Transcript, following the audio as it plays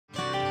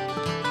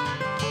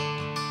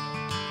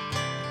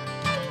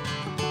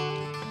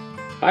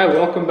Hi,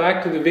 welcome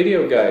back to the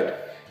video guide.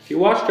 If you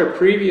watched our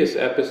previous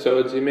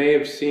episodes, you may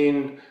have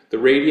seen the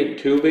radiant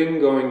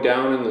tubing going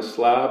down in the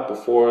slab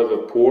before the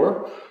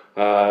pour.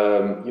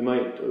 You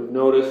might have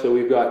noticed that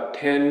we've got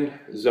 10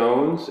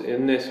 zones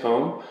in this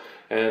home,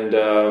 and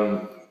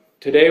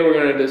today we're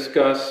going to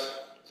discuss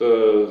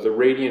the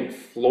radiant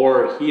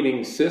floor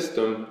heating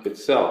system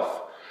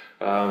itself.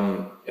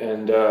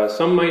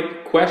 Some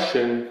might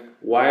question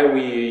why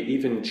we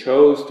even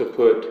chose to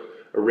put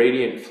a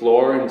radiant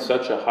floor in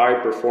such a high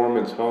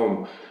performance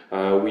home.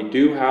 We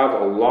do have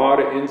a lot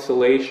of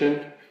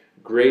insulation,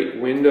 great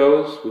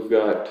windows. We've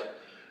got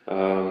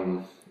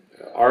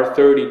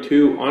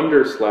R32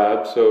 under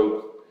slab,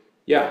 so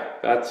yeah,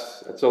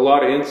 that's a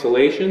lot of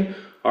insulation.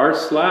 Our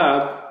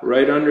slab,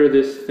 right under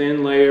this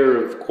thin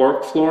layer of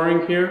cork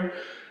flooring here,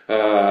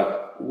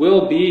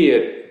 will be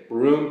at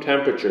room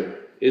temperature.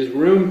 Is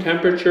room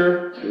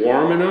temperature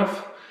warm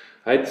enough?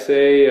 I'd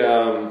say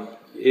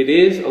it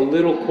is a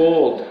little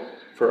cold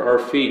for our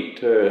feet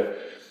to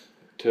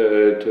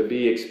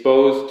be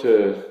exposed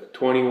to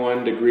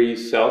 21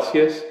 degrees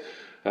Celsius.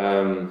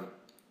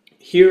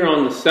 Here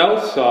on the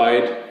south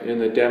side in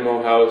the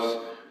demo house,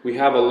 we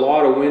have a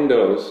lot of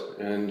windows,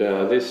 and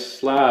this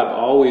slab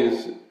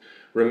always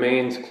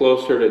remains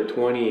closer to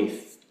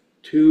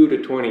 22 to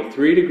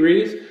 23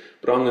 degrees.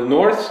 But on the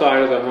north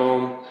side of the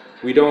home,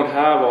 we don't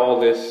have all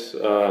this,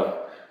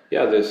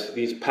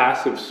 these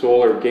passive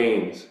solar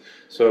gains.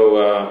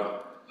 So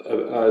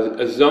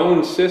a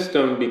zone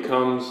system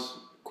becomes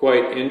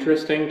quite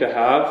interesting to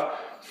have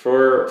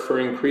for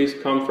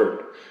increased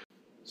comfort.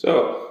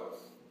 So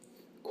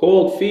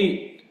cold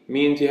feet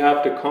means you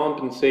have to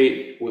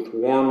compensate with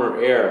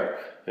warmer air,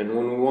 and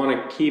when we want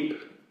to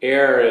keep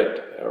air at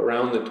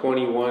around the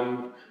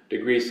 21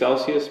 degrees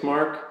Celsius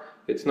mark,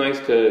 it's nice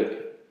to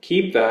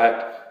keep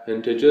that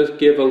and to just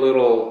give a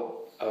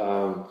little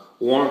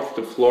warmth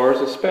to floors,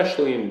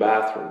 especially in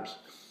bathrooms.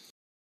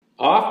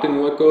 Often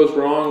what goes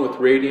wrong with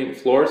radiant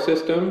floor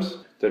systems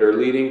that are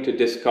leading to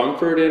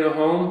discomfort in a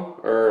home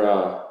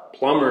are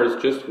plumbers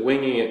just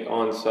winging it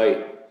on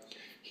site.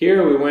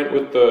 Here we went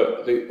with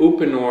the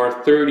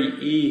Uponor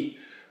 30E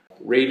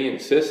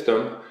radiant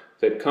system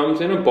that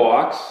comes in a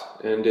box,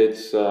 and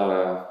it's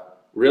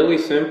really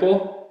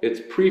simple.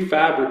 It's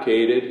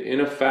prefabricated in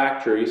a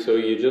factory, so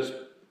you just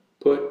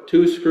put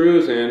 2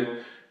 screws in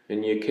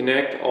and you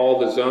connect all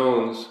the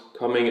zones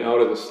coming out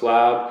of the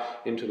slab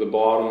into the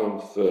bottom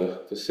of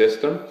the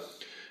system.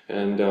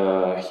 And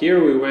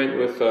here we went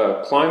with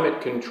a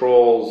climate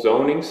control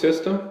zoning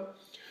system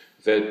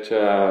that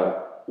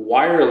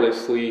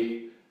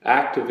wirelessly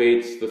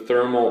activates the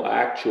thermal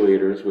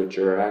actuators, which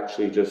are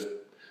actually just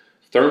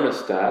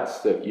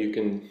thermostats that you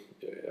can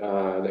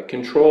that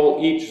control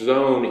each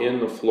zone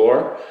in the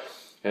floor,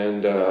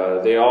 and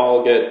they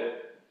all get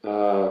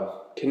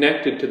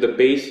connected to the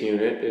base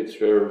unit.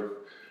 It's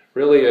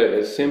really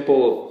a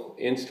simple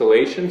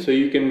installation, so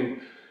you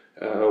can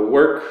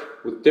work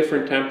with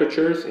different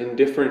temperatures in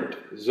different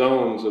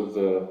zones of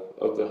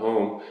the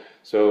home.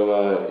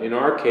 So in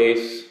our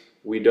case,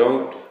 we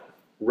don't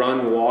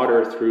run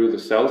water through the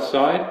south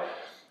side,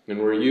 and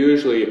we're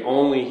usually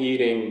only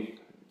heating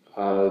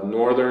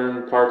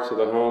northern parts of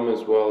the home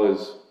as well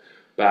as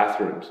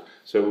bathrooms.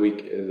 So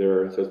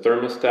the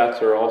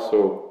thermostats are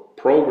also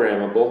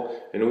programmable,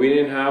 and we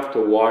didn't have to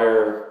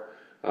wire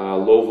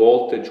low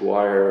voltage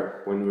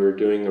wire when we were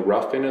doing the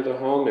rough-in of the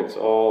home. It's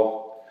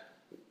all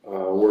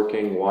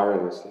working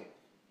wirelessly.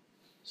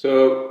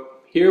 So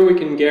here we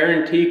can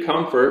guarantee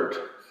comfort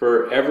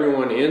for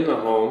everyone in the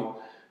home,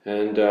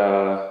 and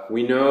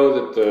we know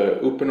that the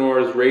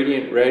Uponor's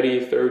Radiant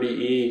Ready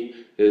 30E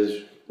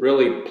is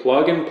really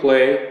plug and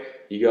play.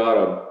 You got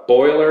a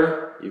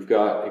boiler, you've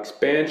got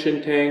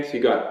expansion tanks, you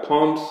got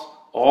pumps,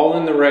 all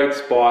in the right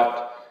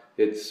spot.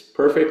 It's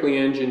perfectly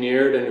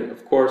engineered, and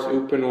of course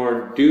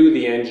Uponor do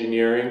the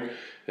engineering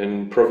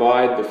and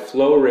provide the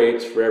flow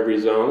rates for every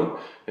zone,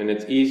 and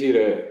it's easy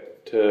to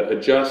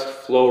adjust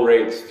flow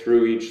rates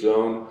through each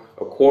zone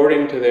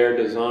according to their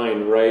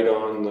design right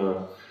on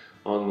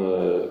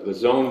the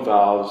zone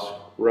valves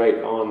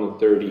right on the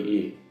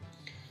 30E.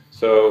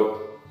 So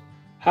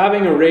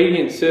having a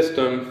radiant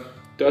system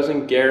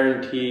doesn't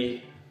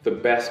guarantee the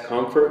best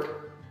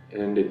comfort,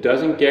 and it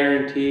doesn't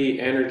guarantee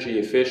energy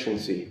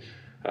efficiency.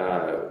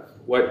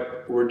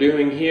 What we're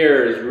doing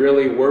here is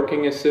really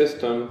working a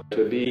system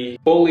to be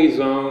fully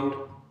zoned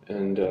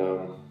and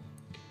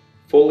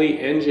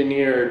fully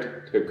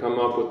engineered to come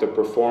up with the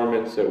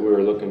performance that we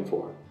were looking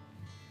for.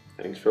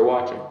 Thanks for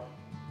watching.